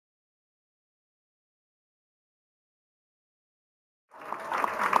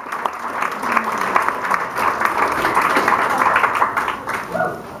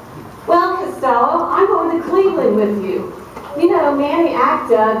Manny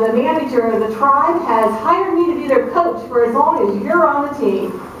Acta, the manager of the tribe, has hired me to be their coach for as long as you're on the team.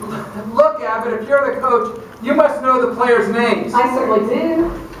 Look, Abbott, if you're the coach, you must know the players' names. I certainly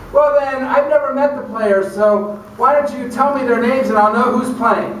do. Well then, I've never met the players, so why don't you tell me their names and I'll know who's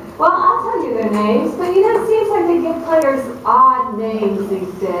playing. Well, I'll tell you their names, but you know, it seems like they give players odd names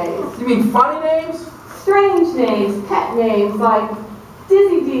these days. You mean funny names? Strange names, pet names, like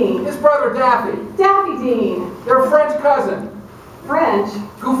Dizzy Dean. His brother Daffy. Daffy Dean. Their French cousin. French?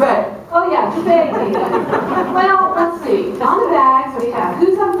 Gouffet. Oh yeah, Gouffet Dean. Well, let's see. On the bags, we have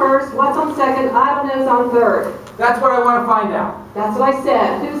who's on first, what's on second, I don't know's on third. That's what I want to find out. That's what I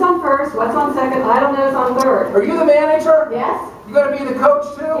said. Who's on first, what's on second, I don't know's on third. Are you the manager? Yes. You going to be the coach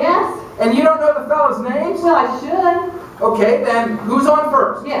too? Yes. And you don't know the fellas' names? Well, I should. Okay, then who's on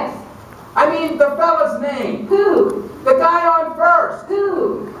first? Yes. I mean the fella's name. Who? The guy on first.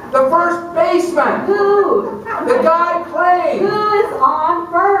 Who? The first baseman. Who? The guy playing. Who is on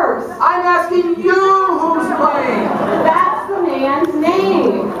first? I'm asking you who's playing. That's the man's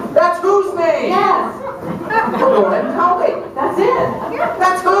name. That's whose name? Yes. Go ahead and tell me. That's it.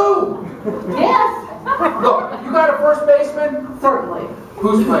 That's who? Yes. Look, you got a first baseman? Certainly.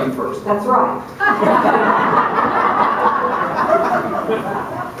 Who's playing first? That's right.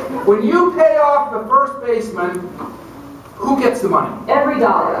 When you pay off the first baseman, who gets the money? Every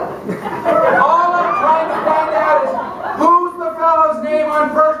dollar of it. All I'm trying to find out is who's the fellow's name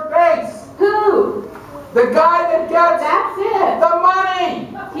on first base? Who? The guy that gets That's it. the money.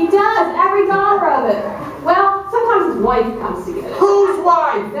 He does, every dollar of it. Well, sometimes his wife comes to get it. Whose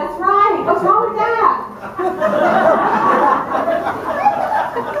wife? That's right. What's wrong with that?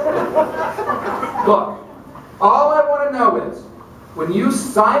 Look, all I want to know is, when you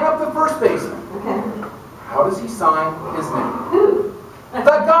sign up the first baseman, Okay. how does he sign his name? Who? The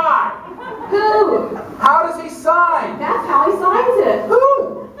guy! Who? How does he sign? That's how he signs it.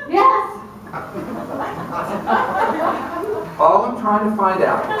 Who? Yes. All I'm trying to find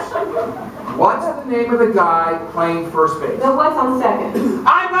out is, what's the name of the guy playing first base? Now what's on second?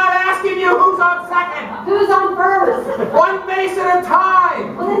 I'm not asking you who's on second! Who's on first? One base at a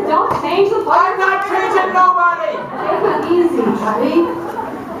time! Well then don't change the player. I'm not changing nobody! Take it easy, buddy.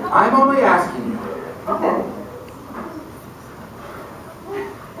 I'm only asking you, Okay.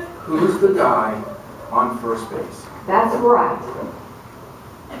 who's the guy on first base? That's right.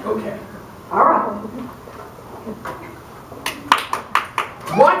 Okay. All right.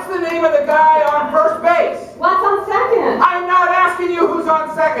 What's the name of the guy on first base? What's on second? I'm not asking you who's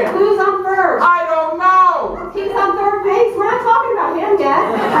on second. Who's on first? I don't know. He's on third base. We're not talking about him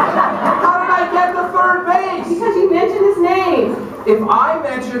yet. How did I get the third base? Because you mentioned his name. If I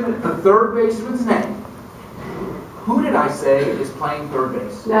mentioned the third baseman's name, who did I say is playing third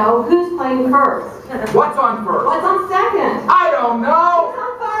base? No, who's playing first? What's on first? What's on second? I don't know. Who's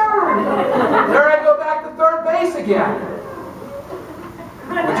on third? There I go back to third base again.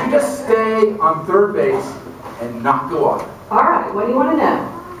 Would you just stay on third base and not go off? All right, what do you want to know?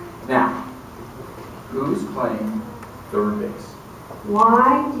 Now, who's playing third base?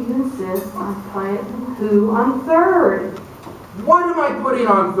 Why do you insist on playing who on third? What am I putting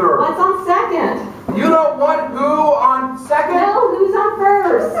on third? What's on second? You don't want who on second? No, who's on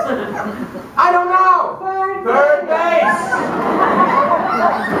first? I don't know. Third base.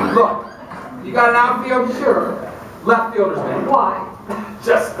 Look, you got an outfield? Sure. Left fielder's name. Why?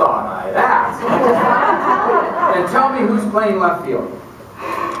 Just thought I'd ask. And tell me who's playing left field.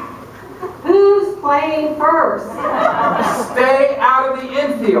 Who's playing first? Stay out of the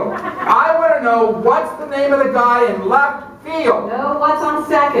infield. I want to know what's the name of the guy in left field. No, what's on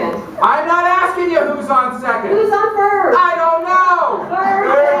second? I'm not asking you who's on second. Who's on first? I don't know. Third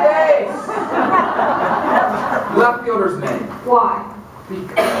base. Left fielder's name. Why?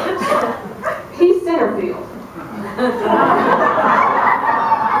 Because He's center field.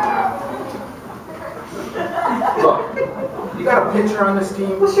 look, you got a pitcher on this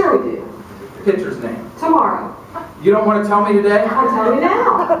team? Well, sure we do. Pitcher's name. Tomorrow. You don't want to tell me today? I'll tell you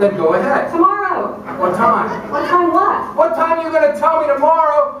now. Then go ahead. Tomorrow. What time? What time what? What time are you going to tell me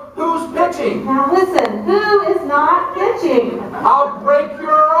tomorrow who's pitching? Now listen, who is not pitching? I'll break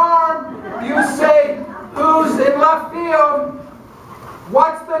your arm. You say who's in left field.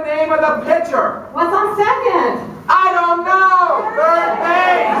 What's the name of the pitcher? What's on second? I don't know. Third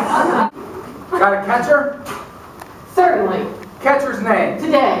base. Got a catcher? Certainly. Catcher's name.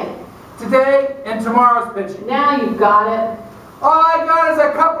 Today. Today and tomorrow's pitching. Now you've got it. All I got is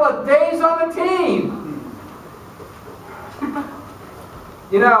a couple of days on the team.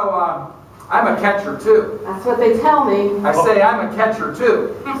 You know, I'm a catcher too. That's what they tell me. I say I'm a catcher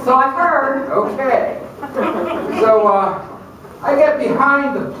too. So I've heard. Okay. So, I get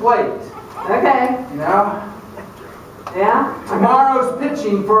behind the plate. Okay. You know? Yeah? Tomorrow's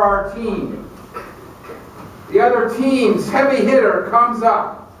pitching for our team. The other team's heavy hitter comes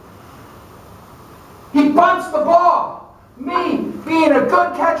up. He bunts the ball. Me, being a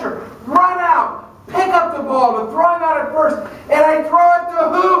good catcher, run out, pick up the ball to throw him out at first, and I throw it to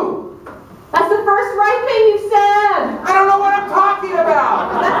who? That's the first right thing you said. I don't know what I'm talking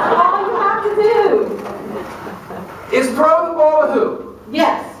about. That's all you have to do. Is throw the ball to who?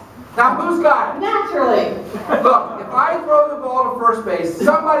 Yes. Now who's got it? Naturally. Look, if I throw the ball to first base,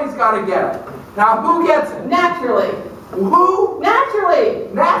 somebody's got to get it. Now who gets it? Naturally. Who? Naturally.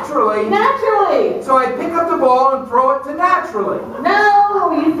 Naturally. Naturally. So I pick up the ball and throw it to naturally.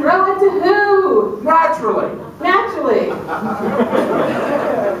 No, you throw it to who? Naturally. Naturally.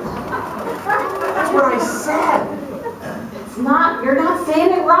 That's what I said. It's not, you're not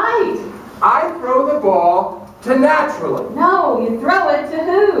saying it right. I throw the ball to naturally. No, you throw it to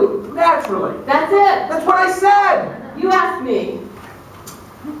who? Naturally. That's it. That's what I said. You asked me.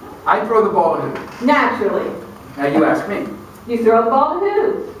 I throw the ball to who? Naturally. Now you ask me. You throw the ball to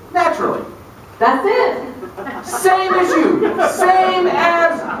who? Naturally. That's it. Same as you. Same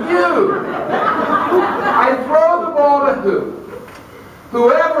as you. I throw the ball to who?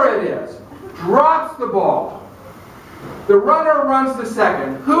 Whoever it is drops the ball. The runner runs to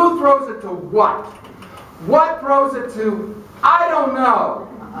second. Who throws it to what? What throws it to? I don't know.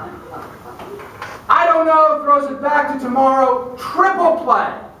 I don't know. Throws it back to tomorrow. Triple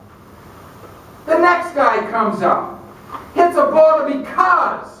play. The next guy comes up. Hits a ball to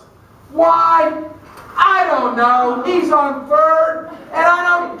because. Why? I don't know. He's on third, and I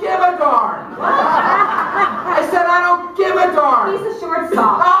don't give a darn.